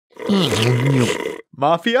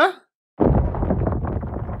Maafia?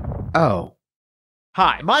 Oh.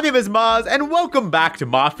 Hi, my name is Maaz, and welcome back to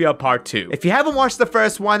Maafia Part 2. If you haven't watched the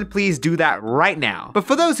first one, please do that right now. But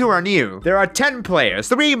for those who are new, there are 10 players,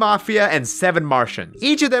 3 Maafia and 7 Martians.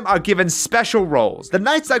 Each of them are given special roles. The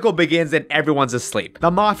night cycle begins and everyone's asleep. The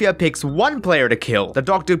Maafia picks 1 player to kill, the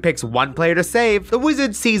Doctor picks 1 player to save, the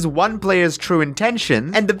Wizard sees 1 player's true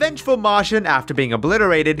intention, and the vengeful Martian, after being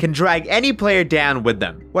obliterated, can drag any player down with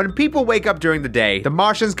them. When people wake up during the day, the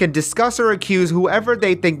Martians can discuss or accuse whoever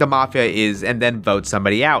they think the Maafia is and then vote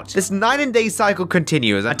somebody out. This night and day cycle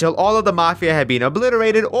continues until all of the Maafia have been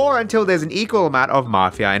obliterated or until there's an equal amount of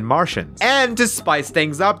Maafia and Martians. And to spice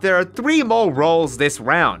things up, there are 3 more roles this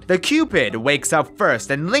round. The Cupid wakes up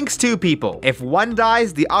first and links 2 people. If one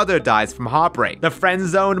dies, the other dies from heartbreak. The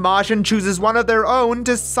friend-zoned Martian chooses one of their own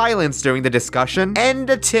to silence during the discussion. And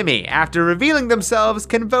a Timmy, after revealing themselves,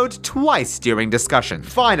 can vote twice during discussion.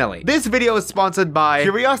 Finally, this video is sponsored by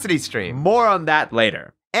CuriosityStream. More on that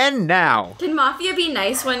later. And now... Can Maafia be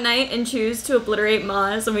nice one night and choose to obliterate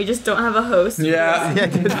Maaz and we just don't have a host? Yeah.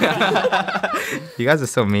 You guys are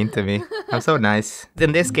so mean to me. I'm so nice.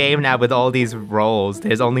 In this game now with all these roles,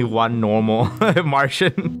 there's only one normal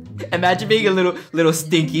Martian. Imagine being a little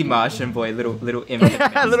stinky Martian boy, little image.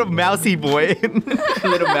 A little mousy boy.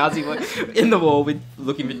 Little mousy boy in the wall with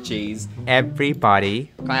looking for cheese.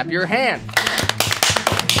 Everybody, clap your hand.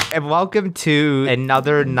 And welcome to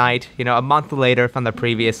another night, a month later from the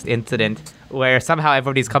previous incident, where somehow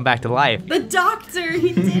everybody's come back to life. The Doctor,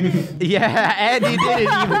 he did it! Yeah, and he did it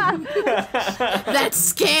even. That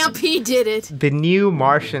scamp, he did it. The new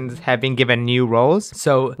Martians have been given new roles,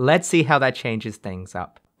 so let's see how that changes things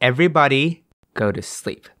up. Everybody, go to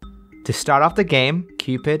sleep. To start off the game,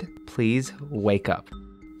 Cupid, please wake up.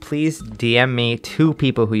 Please DM me 2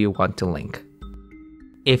 people who you want to link.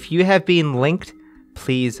 If you have been linked,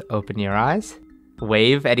 please open your eyes,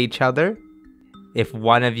 wave at each other. If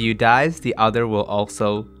one of you dies, the other will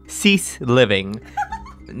also cease living.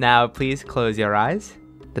 Now, please close your eyes.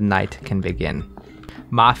 The night can begin.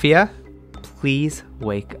 Maafia, please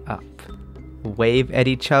wake up. Wave at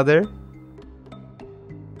each other.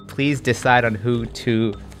 Please decide on who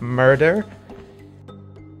to murder.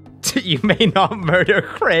 You may not murder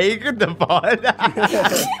Craig, the bot.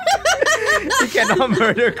 You cannot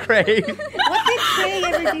murder Craig. What did Craig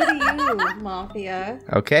ever do to you,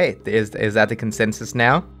 Maafia? Okay, is that the consensus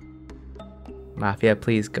now? Maafia,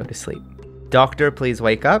 please go to sleep. Doctor, please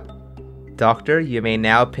wake up. Doctor, you may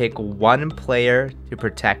now pick 1 player to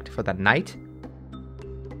protect for the night.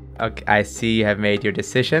 Okay, I see you have made your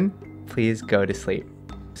decision. Please go to sleep.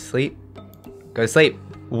 Sleep. Go to sleep.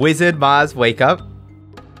 Wizard Maaz, wake up.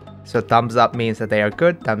 So thumbs up means that they are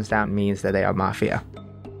good, thumbs down means that they are Maafia.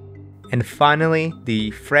 And finally,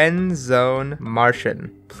 the friend zone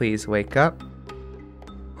Martian, please wake up.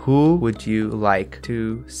 Who would you like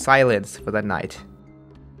to silence for the night?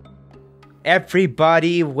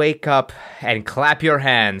 Everybody wake up and clap your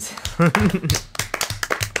hands.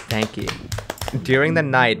 Thank you. During the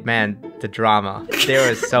night, man, the drama. There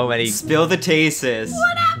was so many... Spill the tea, sis.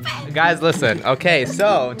 What happened? Guys, listen. Okay,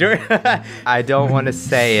 so during... I don't want to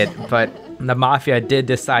say it, but the Maafia did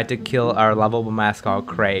decide to kill our lovable mascot,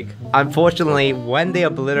 Craig. Unfortunately, when they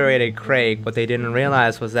obliterated Craig, what they didn't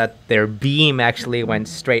realize was that their beam actually went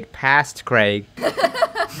straight past Craig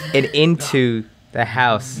and into the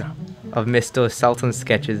house of Mr. Sultan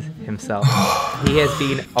Sketches himself. He has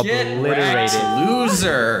been obliterated.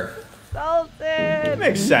 Loser. Sultan!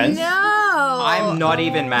 Makes sense. No. I'm not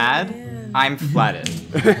even mad. I'm flattered.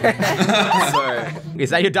 Sorry. Is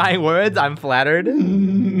that your dying words? I'm flattered.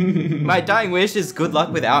 My dying wish is good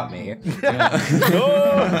luck without me.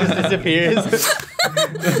 Just disappears.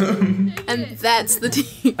 And that's the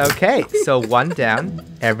team. Okay, so 1 down.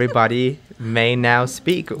 Everybody may now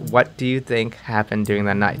speak. What do you think happened during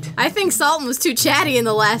the night? I think Sultan was too chatty in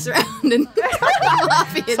the last round and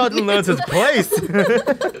Sultan knows his place.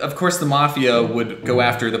 Of course, the Mafia would go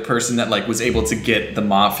after the person that was able to get the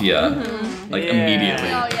Mafia immediately.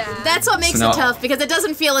 Oh, yeah. That's what makes So now- it tough, because it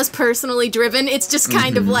doesn't feel as personally driven. It's just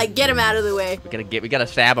kind of like, get him out of the way. We gotta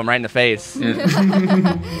stab him right in the face.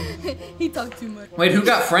 He talked too much. Wait, who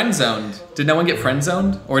got friend zoned? Did no one get friend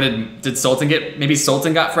zoned, or did Sultan get? Maybe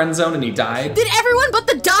Sultan got friend zoned and he died. Did everyone but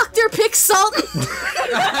the Doctor pick Sultan?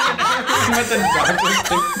 But the doctor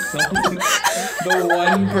picked Sultan, the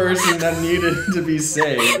one person that needed to be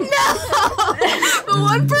saved. No! The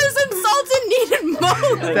one person Sultan needed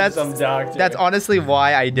most. That's honestly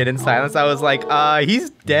why I didn't silence. I was like, he's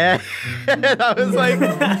dead. I was like...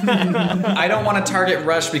 I don't want to target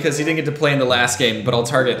Rush because he didn't get to play in the last game, but I'll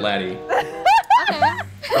target Laddie.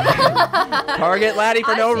 Target Laddie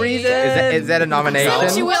for no reason. Is that a Say what you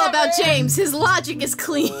nomination? will about James, his logic is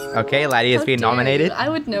clean. Okay, Laddie is being nominated. I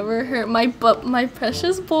would never hurt my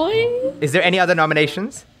precious boy. Is there any other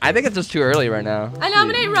nominations? I think it's just too early right now. I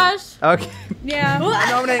nominate Rush. Okay. Yeah. I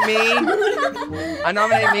nominate me. I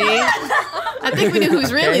nominate me. I think we knew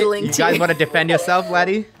who's really You linked guys here. want to defend yourself,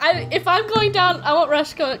 Laddie? If I'm going down, I want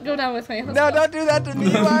Rush go down with me. Let's No, go. don't do that to me.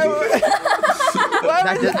 Why would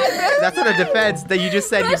That's not a defense. That you just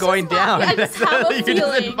said you're going down. I just have a You just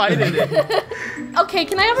feeling. invited it. Okay,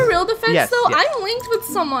 can I have a real defense Yes, though? yes. I'm linked with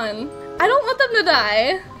someone. I don't want them to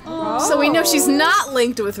die. So we know she's not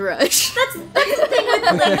linked with Rush. That's the thing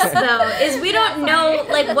with links, though, is we don't know,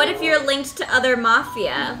 like, what if you're linked to other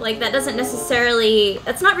Maafia? Like, that doesn't necessarily,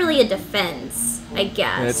 that's not really a defense, I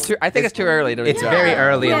guess. It's too. I think it's too early to. It's very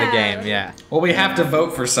early in the game, yeah. Well, we have to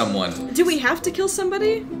vote for someone. Do we have to kill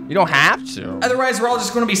somebody? You don't have to. Otherwise, we're all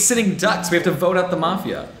just going to be sitting ducks. We have to vote out the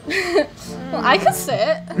Maafia. Well, I could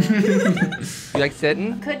sit. You like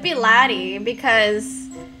sitting? Could be Laddie, because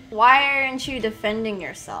why aren't you defending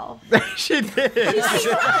yourself? She did. She did.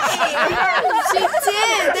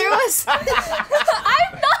 There was.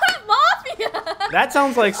 I'm not Maafia. That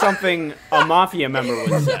sounds like something a Mafia member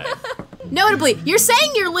would say. Notably, you're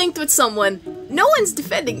saying you're linked with someone. No one's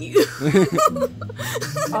defending you. No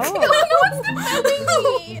one's defending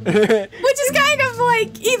me. Which is kind of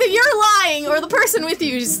like either you're lying or the person with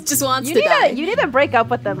you just wants to die. You need to break up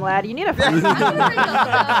with them, lad. You need to find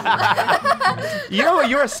You know,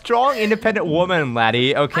 you're a strong, independent woman,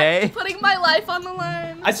 Laddie, okay? I'm putting my life on the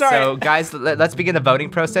line. I'm sorry. So, guys, let's begin the voting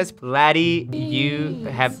process. Laddie, you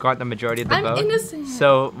have got the majority of the I'm vote. innocent.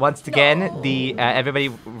 So, once again, everybody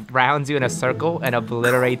rounds you in a circle and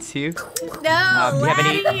obliterates you. No, Do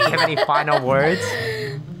you have any final words?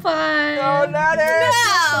 Fine. No,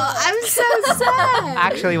 I'm so sad.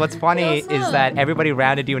 Actually, what's funny is that everybody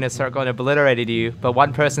rounded you in a circle and obliterated you, but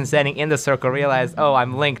one person standing in the circle realized, oh,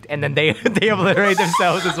 I'm linked, and then they obliterate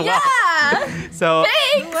themselves as well. Yeah. So,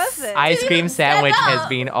 Thanks. Ice Cream Sandwich has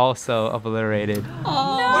been also obliterated.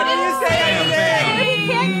 What did you say? You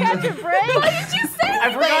can't catch a break. What did you say?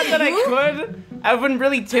 I forgot that I could. I've been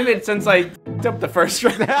really timid since I f***ed up the first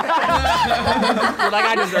round. You're like,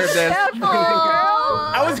 I deserve this.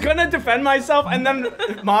 I was gonna defend myself, and then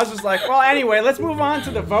Maz was like, well, anyway, let's move on to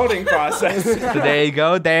the voting process. So there you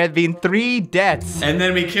go. There have been 3 deaths. And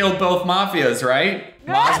then we killed both Mafias, right?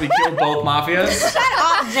 Maz, we killed both Mafias?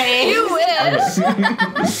 You wish.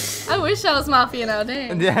 I wish I was Mafia now,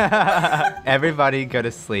 dang. Everybody go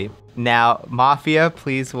to sleep. Now, Mafia,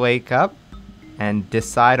 please wake up and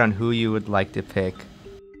decide on who you would like to pick.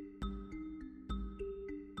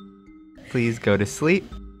 Please go to sleep.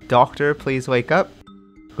 Doctor, please wake up.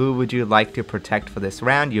 Who would you like to protect for this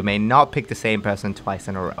round? You may not pick the same person twice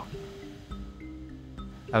in a row.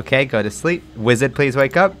 Okay, go to sleep. Wizard, please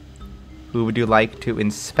wake up. Who would you like to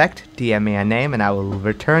inspect? DM me a name and I will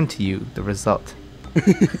return to you the result.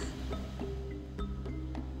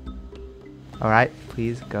 Alright,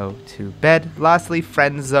 please go to bed. Lastly,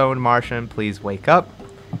 Friend Zone Martian, please wake up.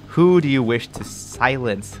 Who do you wish to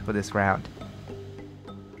silence for this round?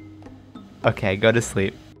 Okay, go to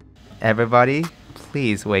sleep. Everybody,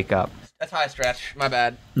 please wake up. That's how I stretch. My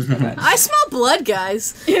bad. My bad. I smell blood,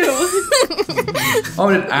 guys. Ew. Oh,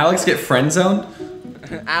 did Alex get friend zoned?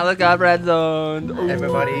 Alex got red zoned.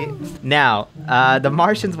 Everybody. Now, the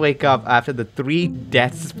Martians wake up after the 3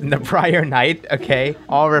 deaths in the prior night, okay?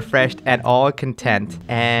 All refreshed and all content.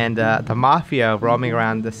 And the Mafia roaming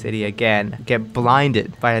around the city again get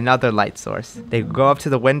blinded by another light source. They go up to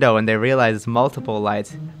the window and they realize it's multiple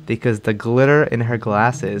lights because the glitter in her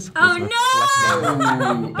glasses was reflecting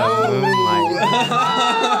the moonlight.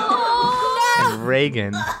 And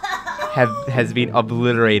Reagan has been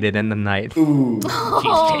obliterated in the night. Ooh.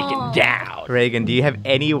 She's taken down. Reagan, do you have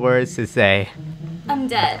any words to say? I'm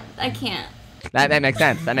dead. I can't. That makes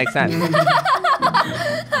sense. That makes sense.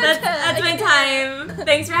 That's my time.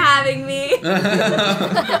 Thanks for having me.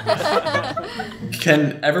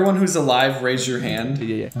 Can everyone who's alive raise your hand?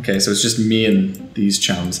 Yeah. Okay, so it's just me and these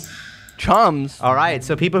chums. Chums. All right,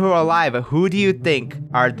 so people who are alive, who do you think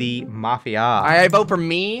are the Mafia? I vote for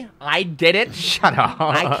me. I did it. Shut up.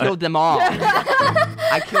 I killed them all.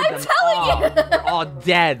 I killed them all. They're all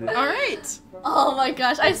dead. All right. Oh my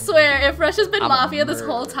gosh, I swear, if Rush has been I'm a Mafia this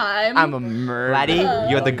whole time. I'm a murderer.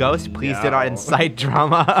 Laddie, you're the ghost. Please do not incite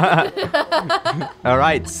drama. All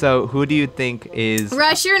right, so who do you think is...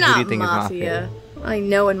 Rush, you're who do not you think is Mafia. I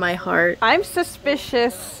know in my heart. I'm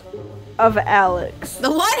suspicious of Alex.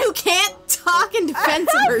 The one who can't talk in defense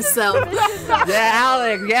of herself. Yeah,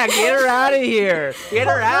 Alex. Yeah, get her out of here. Get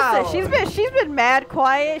her out. Listen, she's been mad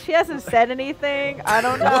quiet. She hasn't said anything. I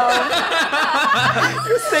don't know.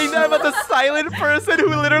 You're saying that about the silent person who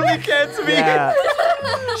literally can't speak. Yeah.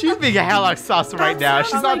 She's being hella sus right now.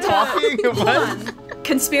 She's not talking. What?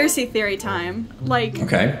 Conspiracy theory time. Like,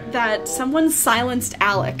 Okay. that someone silenced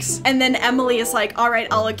Alex, and then Emily is like, all right,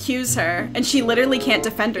 I'll accuse her, and she literally can't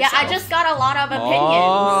defend herself. Yeah, I just got a lot of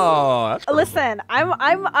opinions. Oh. Listen,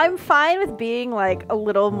 I'm fine with being like a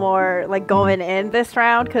little more like going in this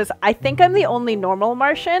round because I think I'm the only normal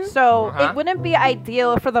Martian, so it wouldn't be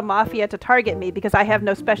ideal for the Maafia to target me because I have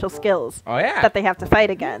no special skills that they have to fight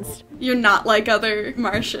against. You're not like other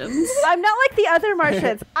Martians. I'm not like the other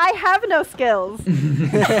Martians. I have no skills.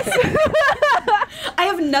 I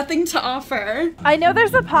have nothing to offer. I know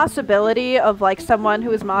there's a possibility of like someone who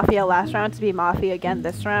was Maafia last round to be Maafia again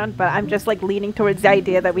this round, but I'm just like leaning towards the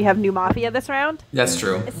idea that we have new Maafia this round. That's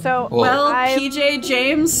true. So Well, PJ,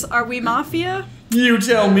 James, are we Mafia? You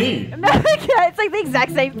tell me. Yeah, it's like the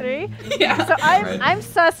exact same three. Yeah. So I'm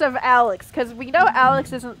sus of Alex because we know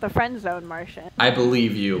Alex isn't the friend zone Martian. I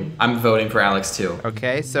believe you. I'm voting for Alex too.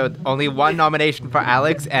 Okay, so only one nomination for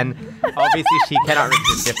Alex, and obviously she cannot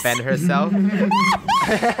defend herself.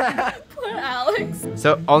 Poor Alex.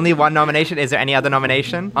 So only one nomination. Is there any other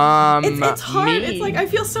nomination? It's hard. Me? It's like I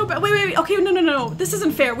feel so bad. Wait. Okay, no. This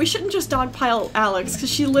isn't fair. We shouldn't just dogpile Alex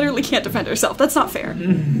because she literally can't defend herself. That's not fair.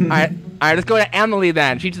 All right, let's go to Emily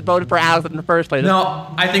then. She just voted for Alex in the first place.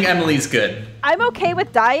 No, I think Emily's good. I'm okay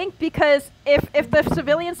with dying because if the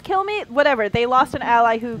civilians kill me, whatever, they lost an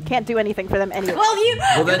ally who can't do anything for them anyway.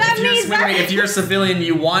 Well, then if you're a civilian,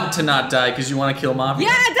 you want to not die because you want to kill Maafia.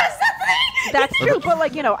 Yeah, that's the thing. That's true, but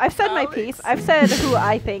like, you know, I've said my piece. I've said who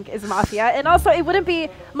I think is Maafia, and also it wouldn't be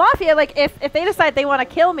Maafia, like, if they decide they want to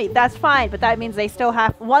kill me, that's fine, but that means they still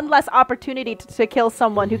have one less opportunity to kill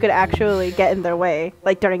someone who could actually get in their way,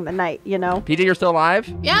 like, during the night, you know? PJ, you're still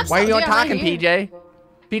alive? Yeah, Why are you right talking, here. PJ?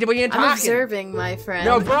 PJ, what are you talking? I'm observing, my friend.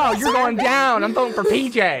 No, bro, you're going down. I'm voting for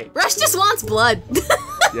PJ. Rush just wants blood.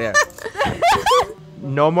 Yeah.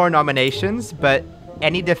 No more nominations, but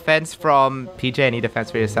any defense from PJ? Any defense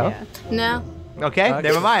for yourself? No. Okay,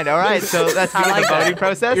 never mind. All right, so that's the voting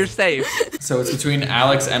process. You're safe. So it's between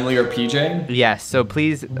Alex, Emily, or PJ? Yes, so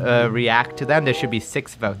please react to them. There should be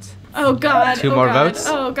 6 votes. Oh God. Two more votes?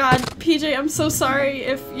 Oh God. PJ, I'm so sorry.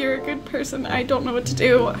 If you're a good person, I don't know what to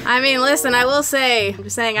do. I mean, listen, I will say, I'm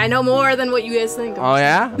just saying, I know more than what you guys think. Oh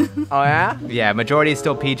yeah? Oh yeah? Yeah, majority is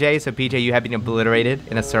still PJ, so PJ, you have been obliterated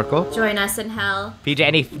in a circle. Join us in hell. PJ,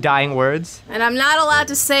 any dying words? And I'm not allowed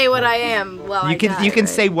to say what I am. Well, You can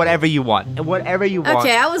say whatever you want. Whatever you want.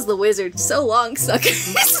 Okay, I was the wizard. So long,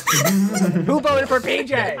 suckers. Who voted for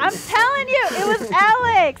PJ? I'm telling you, it was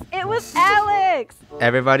Alex. It was Alex.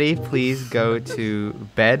 Everybody, please go to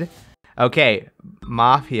bed. Okay,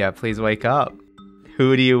 Maafia, please wake up.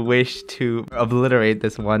 Who do you wish to obliterate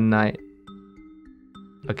this one night?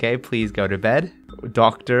 Okay, please go to bed.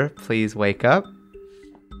 Doctor, please wake up.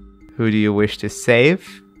 Who do you wish to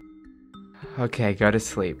save? Okay, go to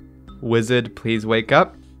sleep. Wizard, please wake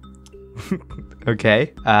up.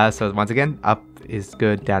 Okay, so once again, up is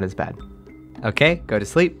good, down is bad. Okay, go to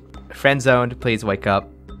sleep. Friend zoned, please wake up.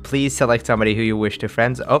 Please select somebody who you wish to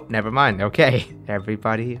friends. Oh, never mind. Okay,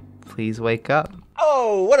 everybody, please wake up.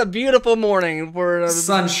 Oh, what a beautiful morning for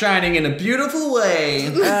sun shining in a beautiful way.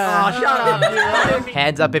 Oh, shut up.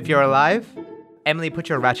 Hands up if you're alive. Emily, put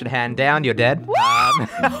your ratchet hand down. You're dead.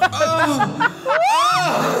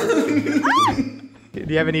 Do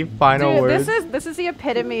you have any final Dude, words? this is the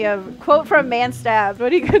epitome of quote from Man Stabbed.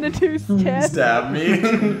 What are you gonna do, Chad? Stab me.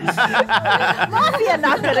 Mafia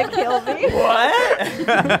not gonna kill me.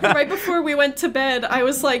 What? Right before we went to bed, I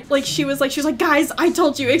was like she was like, guys, I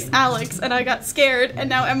told you it's Alex, and I got scared, and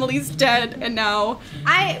now Emily's dead, and now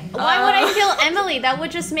Why would I kill Emily? That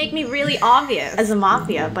would just make me really obvious as a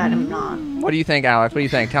Mafia, but I'm not. What do you think, Alex? What do you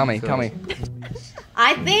think? Tell me.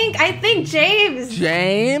 I think James.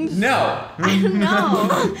 James? No. I don't know.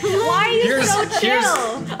 Why are you so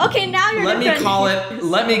chill? Okay, now you're Let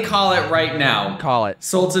me call it right now. Call it.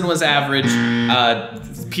 Sultan was average.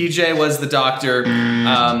 PJ was the doctor.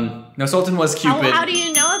 No, Sultan was Cupid. How do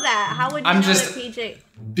you know that? How would you know that PJ?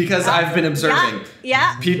 Because I've been observing.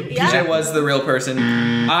 Yeah. PJ was the real person.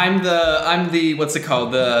 I'm the what's it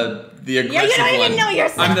called? The aggressive you don't one. even know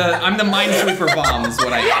yourself. I'm the minesweeper bomb is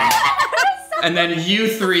what I am. And then you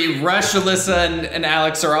three, Rush, Alyssa, and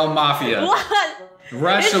Alex are all Mafia. What?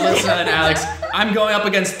 Rush, Alyssa, and Alex. I'm going up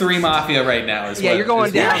against 3 Mafia right now. You're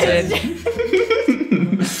going down, dude.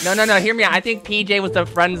 No, hear me out. I think PJ was the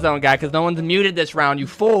friend zone guy because no one's muted this round, you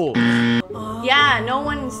fool. Yeah, no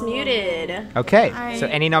one's muted. Okay, so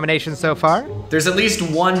any nominations so far? There's at least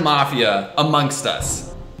one Mafia amongst us.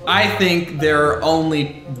 I think there are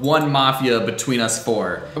only one Mafia between us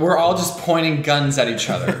four. We're all just pointing guns at each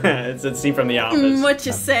other. It's a scene from The Office. What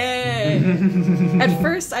you say? At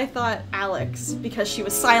first, I thought Alex because she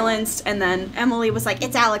was silenced, and then Emily was like,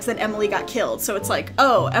 "It's Alex," and Emily got killed. So it's like,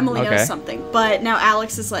 oh, Emily knows something. But now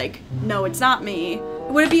Alex is like, "No, it's not me."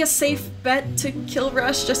 Would it be a safe bet to kill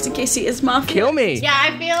Rush just in case he is Mafia? Kill me. Yeah,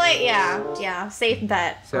 I feel like yeah, safe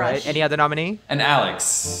bet. So Rush. any other nominee? And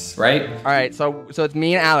Alex, right? All right, so it's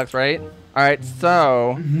me and Alex, right? All right,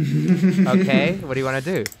 so. Okay, what do you want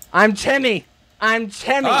to do? I'm Timmy. I'm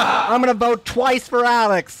gonna vote twice for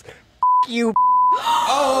Alex. You.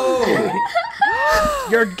 Oh!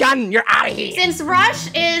 You're done. You're out of here. Since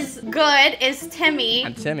Rush is good, is Timmy.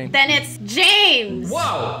 I'm Timmy. Then it's James.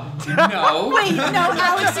 Whoa! No. Wait, no,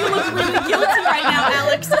 Alex, you look really guilty right now,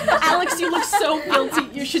 Alex. Alex, you look so guilty.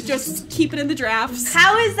 You should just keep it in the drafts.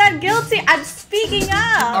 How is that guilty? I'm speaking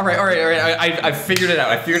up. All right. I figured it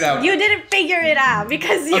out. You didn't figure it out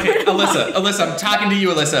because you. Okay, Alyssa, I'm talking to you,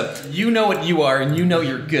 Alyssa. You know what you are, and you know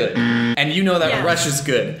you're good, and you know that Rush is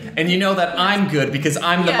good, and you know that I'm good because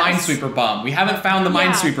I'm the Minesweeper bomb. We haven't found the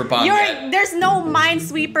Minesweeper bomb yet. There's no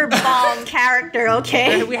Minesweeper bomb character,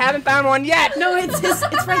 okay? We haven't found one yet. No, it's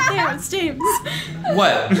right there. It's James.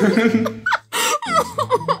 What?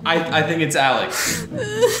 I think it's Alex.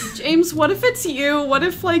 James, what if it's you? What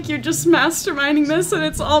if like you're just masterminding this and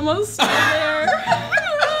it's almost there?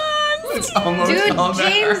 It's almost Dude, all there.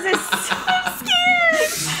 James is so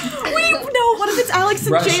scared. Wait, no, what if it's Alex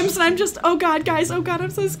and Rush. James and I'm just, oh god, guys, oh god, I'm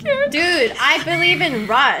so scared. Dude, I believe in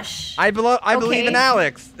Rush. I believe in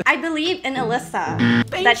Alex. I believe in Alyssa.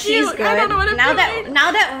 Thank she's you. good. I don't know what I'm doing.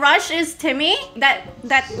 Now that Rush is Timmy, that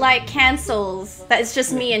like cancels. That it's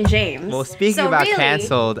just me and James. Well, speaking about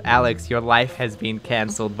canceled, Alex, your life has been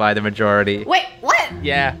canceled by the majority. Wait, what?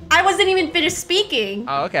 Yeah. I wasn't even finished speaking.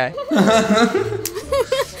 Oh, okay.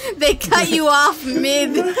 They cut you off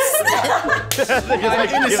mid. I'm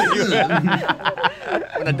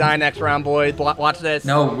gonna die next round, boys. Watch this.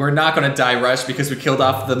 No, we're not gonna die, Rush, because we killed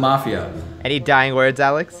off the Mafia. Any dying words,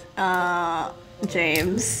 Alex?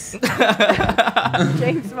 James.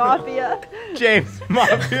 James Mafia. James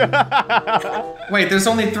Mafia. Wait, there's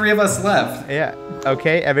only 3 of us left. Yeah.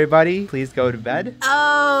 Okay, everybody, please go to bed.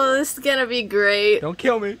 Oh, this is gonna be great. Don't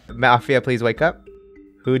kill me. Mafia, please wake up.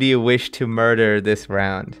 Who do you wish to murder this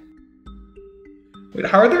round? Wait,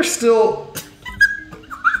 how are there still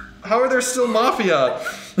Mafia?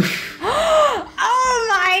 Oh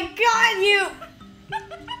my god, you.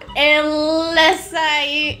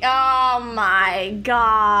 Alyssa, oh my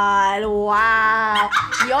god, wow.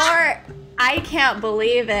 I can't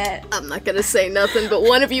believe it. I'm not gonna say nothing, but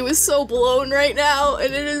one of you is so blown right now,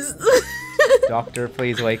 and it is. Doctor,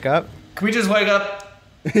 please wake up. Can we just wake up?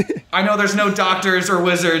 I know there's no doctors or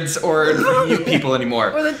wizards or you people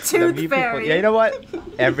anymore. Or the tooth fairy. Yeah, you know what?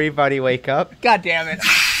 Everybody wake up. God damn it.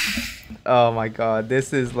 Oh my god,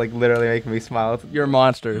 this is like literally making me smile. You're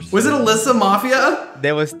monsters. Was it Alyssa Mafia?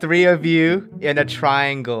 There was 3 of you in a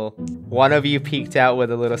triangle. One of you peeked out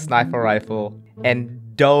with a little sniper rifle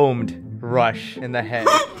and domed Rush in the head.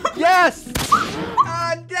 Yes!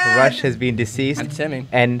 Rush has been deceased. And Timmy.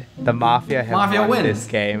 And the Mafia have Mafia won wins. this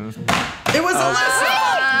game. It was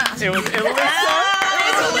Alyssa! It was Alyssa.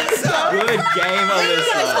 Good game,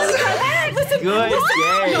 Alyssa. Good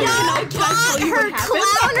game. Her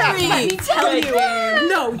clownery. Let me tell you.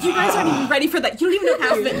 No, you guys aren't even ready for that. You don't even know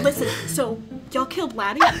half of it. Listen, so y'all killed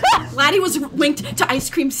Laddie. Laddie was linked to Ice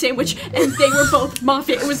Cream Sandwich, and they were both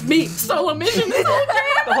Mafia. It was me. Solo mission this whole game.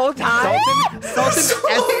 The whole time? Sultan,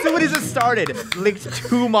 as soon as it started, linked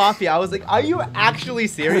to Mafia. I was like, are you actually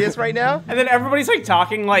serious right now? And then everybody's like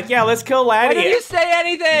talking like, yeah, let's kill Laddie. Why didn't you say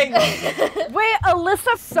anything? Wait,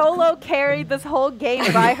 Alyssa solo carried this whole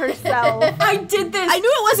game by herself. I did this. I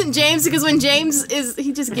knew it wasn't James because when James is,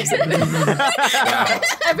 he just gives it.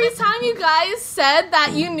 Every time you guys said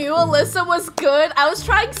that you knew Alyssa was good, I was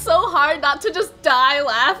trying so hard not to just die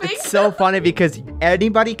laughing. It's so funny because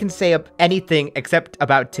anybody can say anything except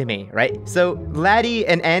about Timmy, right? So Laddie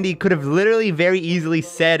and Andy could have literally very easily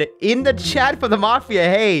said in the chat for the Mafia,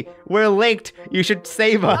 hey, we're linked, you should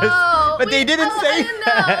save us. But they didn't say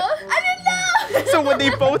that. I didn't know. So when they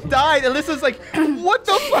both died, Alyssa's like, what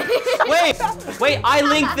the fuck? Wait, I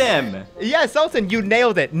linked them. Yeah, Sultan, you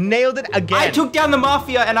nailed it. Nailed it again. I took down the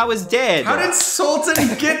Mafia and I was dead. How did Sultan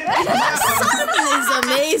get... Sultan is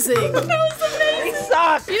amazing. That was amazing.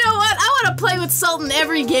 suck. You know what? I want to play with Salt in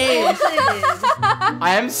every game.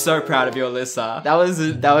 I am so proud of you, Alyssa.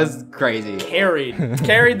 That was crazy. Carried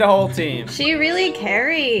the whole team. She really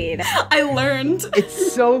carried. I learned.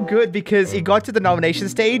 It's so good because it got to the nomination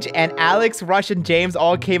stage and Alex, Rush, and James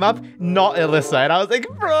all came up, not Alyssa. And I was like,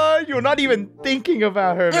 bro, you're not even thinking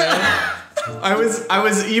about her, man. I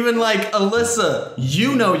was even like, Alyssa,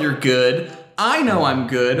 you know you're good. I know I'm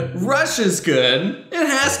good. Rush is good. It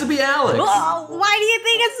has to be Alex. Oh, why do you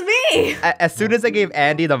think it's me? As soon as I gave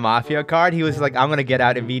Andy the Maafia card, he was like, I'm gonna get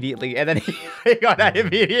out immediately. And then he got out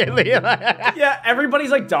immediately. Yeah,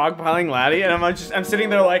 everybody's like dogpiling Laddie, and I'm sitting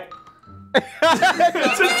there like... Like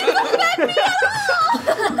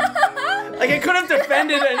I could have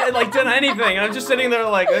defended and like done anything. And I'm just sitting there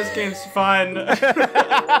like, this game's fun.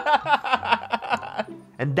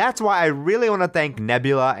 And that's why I really want to thank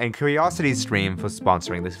Nebula and CuriosityStream for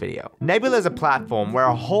sponsoring this video. Nebula is a platform where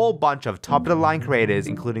a whole bunch of top-of-the-line creators,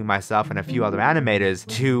 including myself and a few other animators,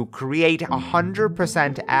 to create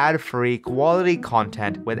 100% ad-free quality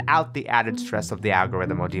content without the added stress of the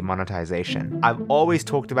algorithm or demonetization. I've always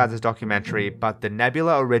talked about this documentary, but the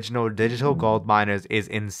Nebula original Digital Gold Miners is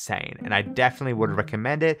insane, and I definitely would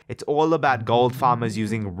recommend it. It's all about gold farmers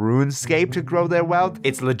using RuneScape to grow their wealth.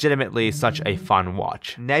 It's legitimately such a fun watch.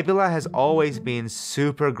 Nebula has always been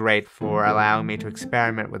super great for allowing me to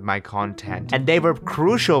experiment with my content, and they were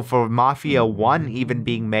crucial for Maafia 1 even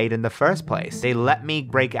being made in the first place. They let me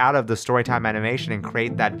break out of the storytime animation and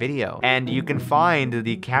create that video, and you can find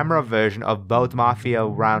the camera version of both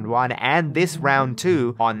Maafia Round 1 and this Round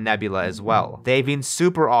 2 on Nebula as well. They've been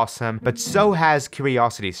super awesome, but so has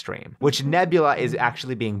CuriosityStream, which Nebula is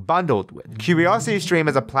actually being bundled with. CuriosityStream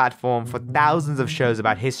is a platform for thousands of shows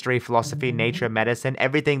about history, philosophy, nature, medicine,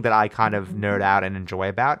 everything that I kind of nerd out and enjoy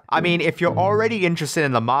about. I mean, if you're already interested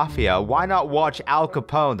in the Maafia, why not watch Al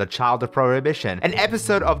Capone, the Child of Prohibition, an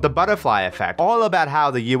episode of The Butterfly Effect, all about how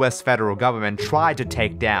the US federal government tried to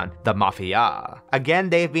take down the Maafia. Again,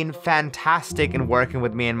 they've been fantastic in working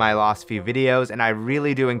with me in my last few videos, and I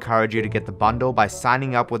really do encourage you to get the bundle by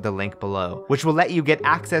signing up with the link below, which will let you get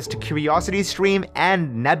access to CuriosityStream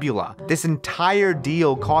and Nebula. This entire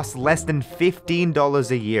deal costs less than $15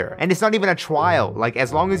 a year, and it's not even a trial. Like,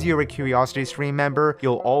 as long as you're a CuriosityStream member,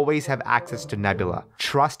 you'll always have access to Nebula.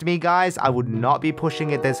 Trust me guys, I would not be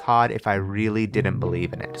pushing it this hard if I really didn't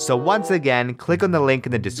believe in it. So once again, click on the link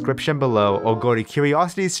in the description below or go to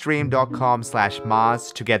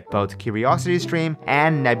curiositystream.com/Maaz to get both CuriosityStream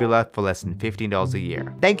and Nebula for less than $15 a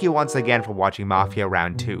year. Thank you once again for watching Maafia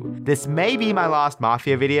Round 2. This may be my last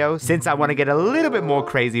Maafia video since I want to get a little bit more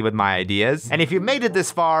crazy with my ideas. And if you made it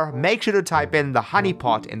this far, make sure to type in the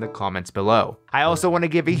honeypot in the comments below. I also want to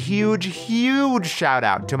give a huge shout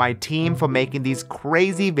out to my team for making these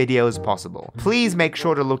crazy videos possible. Please make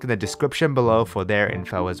sure to look in the description below for their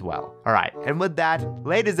info as well. Alright, and with that,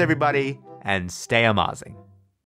 laters everybody, and stay amazing.